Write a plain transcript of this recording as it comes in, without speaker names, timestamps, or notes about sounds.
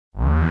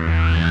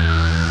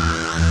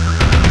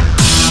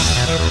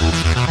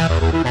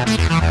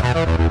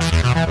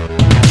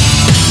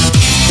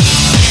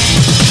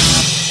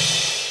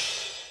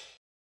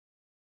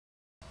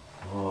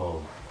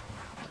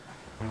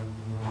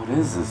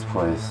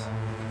place.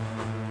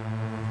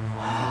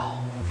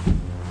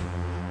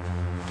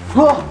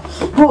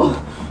 Holy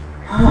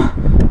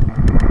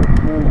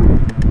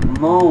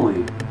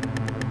moly.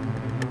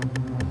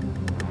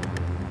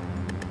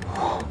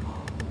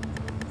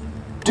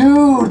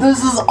 Dude,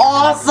 this is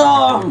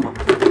awesome!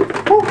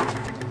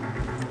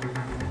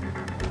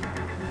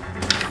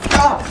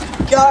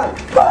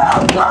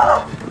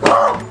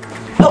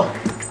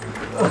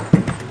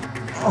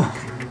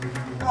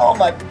 Oh,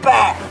 my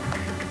back!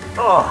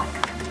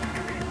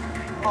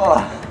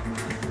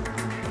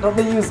 Don't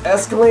they use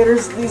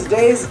escalators these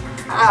days?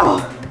 Ow!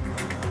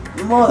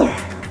 Mother!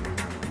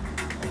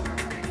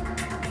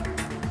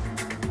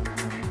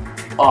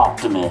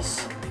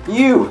 Optimus!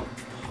 You!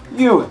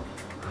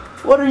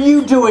 What are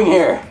you doing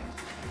here?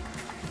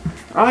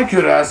 I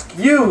could ask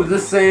you the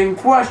same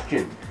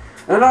question,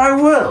 and I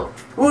will.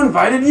 Who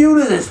invited you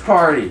to this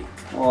party?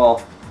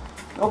 Well,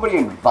 nobody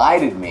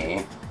invited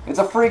me. It's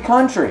a free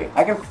country.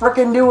 I can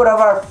frickin' do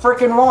whatever I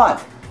frickin'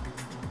 want.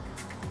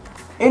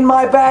 In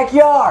my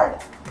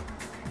backyard!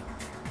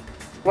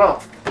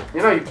 Well,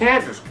 you know, you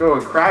can't just go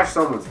and crash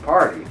someone's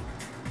party.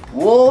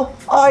 Well,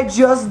 I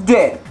just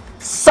did.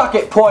 Suck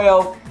it,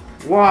 Pollo.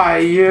 Why,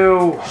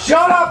 you...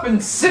 Shut up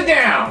and sit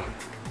down!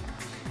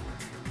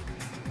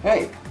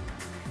 Hey,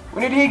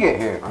 when did he get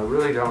here? I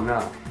really don't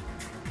know.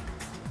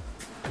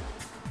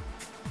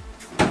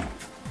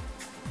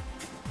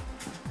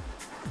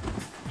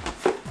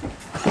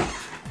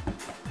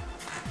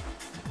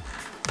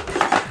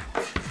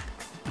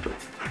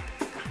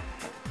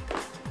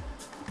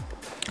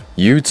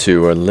 You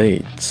two are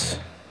late.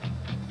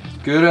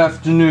 Good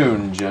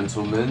afternoon,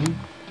 gentlemen.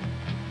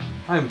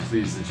 I'm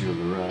pleased that you have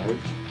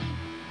arrived.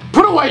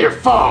 Put away your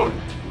phone!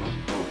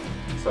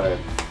 Sorry,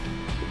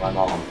 my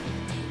mom.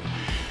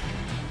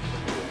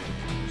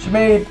 She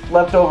made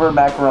leftover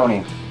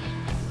macaroni.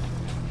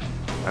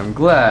 I'm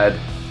glad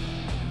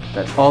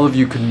that all of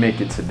you could make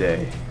it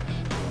today.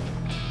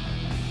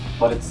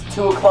 But it's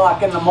 2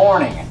 o'clock in the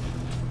morning.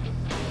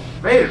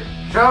 Vader,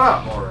 shut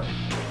up already.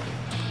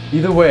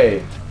 Either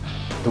way,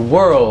 the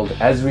world,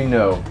 as we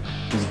know,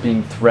 is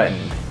being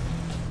threatened.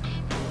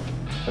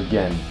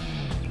 Again.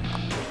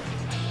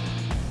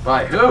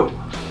 By who?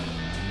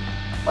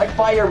 Like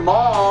by your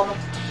mom.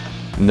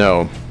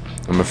 No,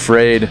 I'm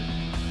afraid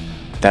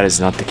that is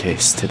not the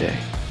case today.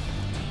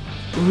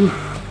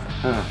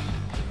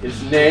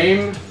 His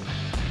name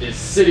is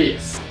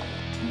Sidious.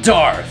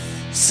 Darth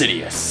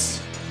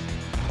Sidious.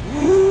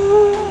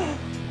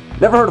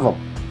 Never heard of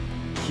him.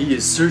 He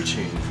is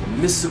searching for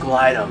mystical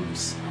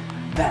items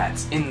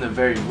that, in the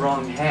very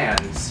wrong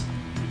hands,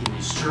 can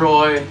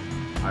destroy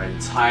our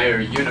entire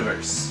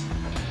universe.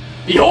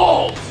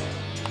 Behold!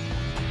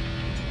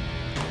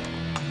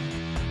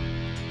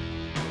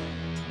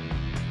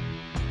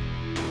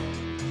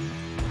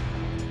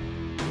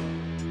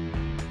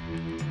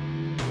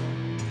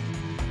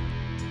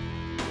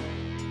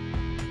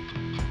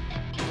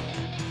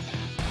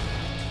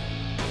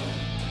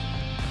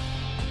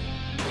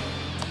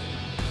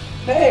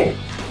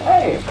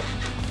 Hey!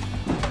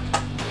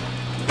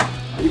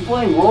 Are you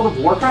playing World of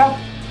Warcraft?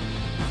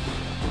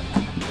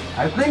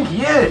 I think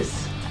he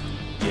is.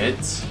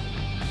 Get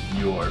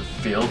your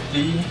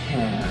filthy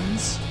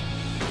hands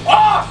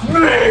off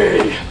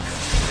me!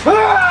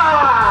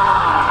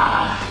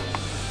 Ah!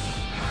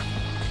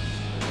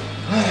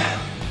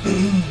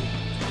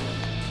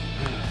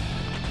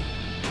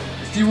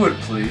 If you would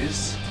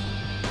please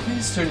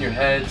turn your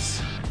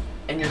heads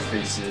and your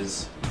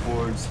faces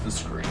towards the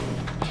screen,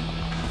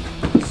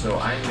 so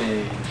I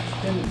may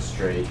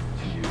demonstrate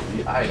to you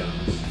the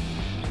items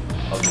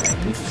of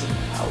magnificent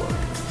power.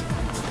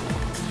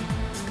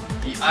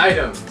 The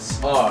items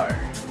are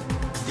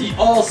the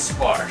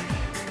Allspark,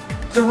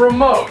 the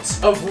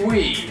Remote of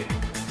Weed,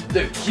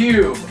 the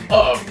Cube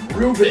of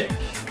Rubik,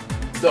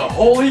 the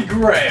Holy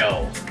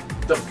Grail,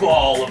 the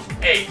Ball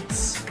of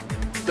Eight,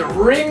 the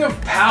Ring of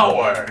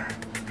Power,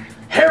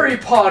 Harry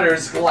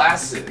Potter's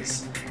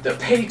glasses, the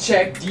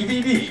Paycheck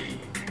DVD,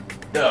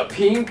 the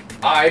Pink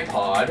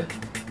iPod,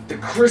 the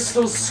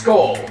Crystal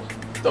Skull,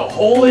 the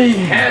Holy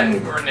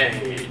Hand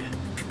Grenade,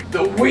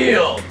 the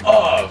Wheel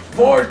of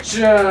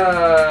Fortune,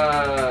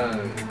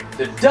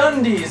 the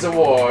Dundies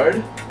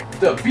Award,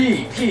 the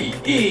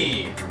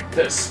BPE,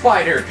 the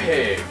Spider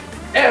Pig,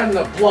 and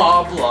the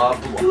blah blah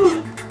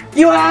blah.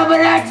 You have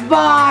an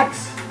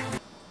Xbox!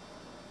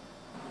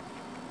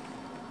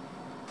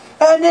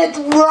 And it's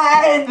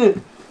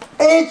red!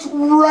 It's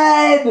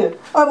red!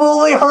 I've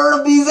only heard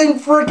of these in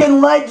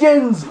freaking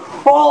Legends!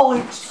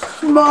 Holy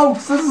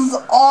smokes, this is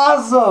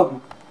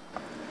awesome!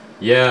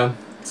 Yeah,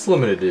 it's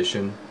limited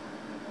edition.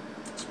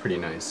 It's pretty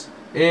nice.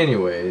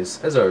 Anyways,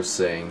 as I was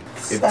saying,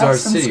 if Darth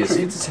Sidious gets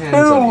his hands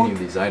on any of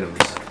these items,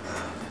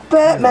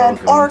 Batman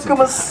Arkham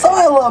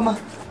Asylum!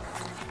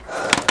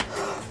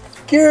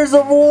 Gears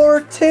of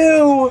War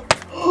 2!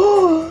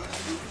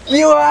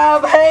 You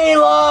have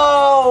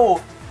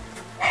Halo!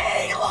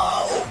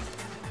 Halo!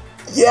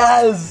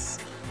 Yes!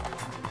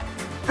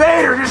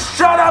 Vader, just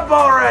shut up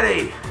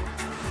already!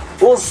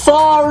 Well,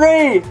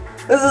 sorry!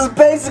 This is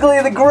basically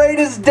the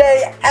greatest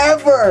day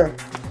ever!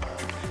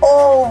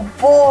 Oh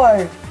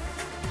boy!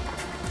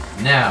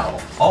 Now,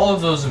 all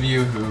of those of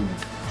you who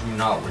do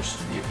not wish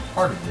to be a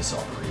part of this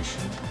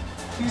operation,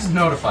 please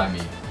notify me.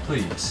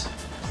 Please.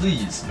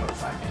 Please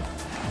notify me.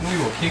 And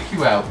we will kick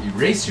you out,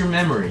 erase your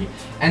memory,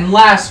 and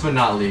last but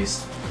not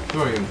least,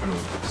 throw you in front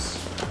of the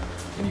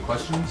bus. Any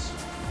questions?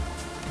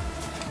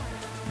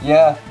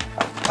 Yeah,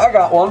 I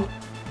got one.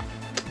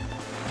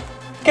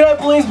 Can I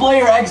please play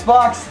your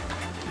Xbox?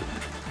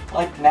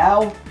 Like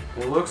now?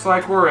 It looks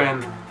like we're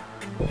in.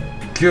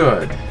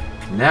 Good.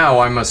 Now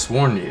I must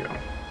warn you.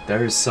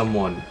 There is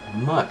someone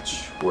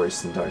much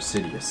worse than Darth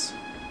Sidious.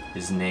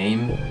 His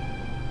name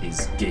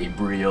is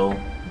Gabriel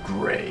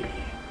Gray.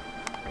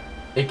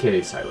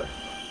 AKA Tyler.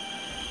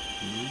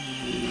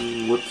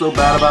 What's so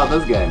bad about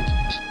this game?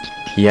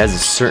 He has a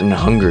certain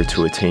hunger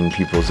to attain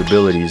people's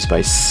abilities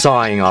by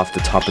sawing off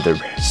the top of their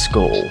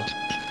skull.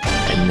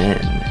 And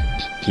then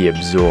he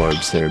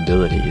absorbs their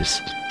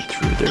abilities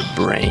through their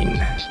brain.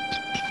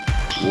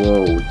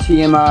 Whoa,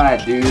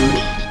 TMI, dude.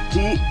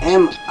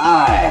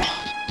 TMI.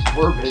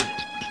 Morbid.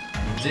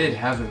 We did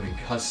have him in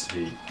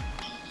custody,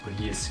 but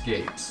he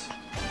escaped.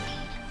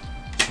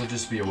 So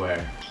just be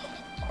aware.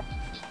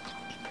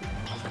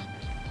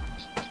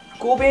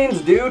 Cool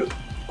beans, dude.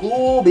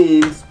 Cool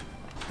beans.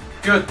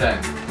 Good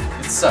then.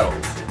 It's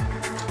settled.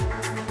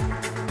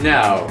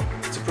 Now,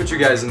 to put you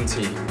guys in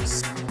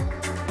teams.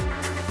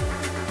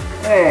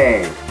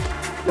 Hey,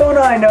 don't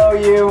I know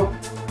you?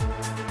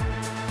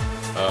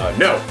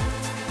 No.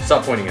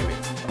 Stop pointing at me.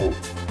 Oh,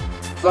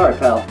 sorry,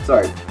 pal.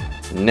 Sorry.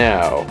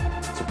 Now,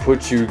 to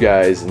put you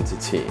guys into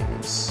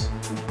teams.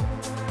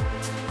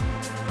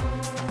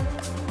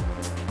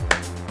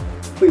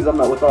 Please, I'm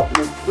not with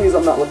Optimus. Please,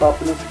 I'm not with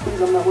Optimus.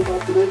 Please, I'm not with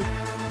Optimus.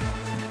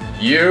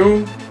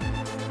 You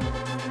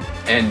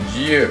and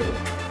you.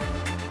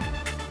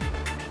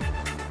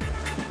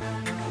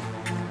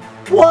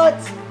 What?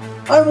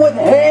 I'm with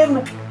him?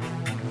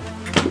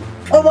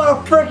 I want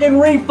a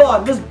freaking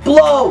refund. This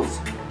blows.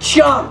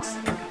 Chunks.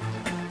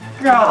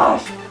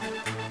 Gosh.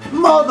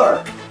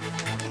 Mother.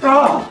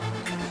 Ah.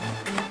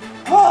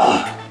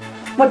 Ah.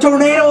 I'm a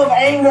tornado of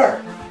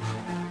anger.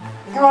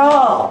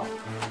 Ah.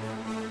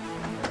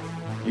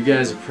 You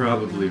guys are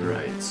probably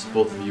right.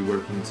 Both of you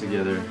working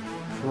together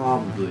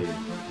probably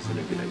isn't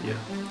a good idea.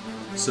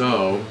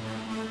 So,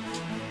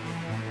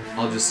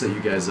 I'll just set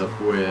you guys up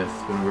with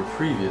one of our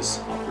previous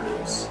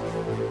operatives.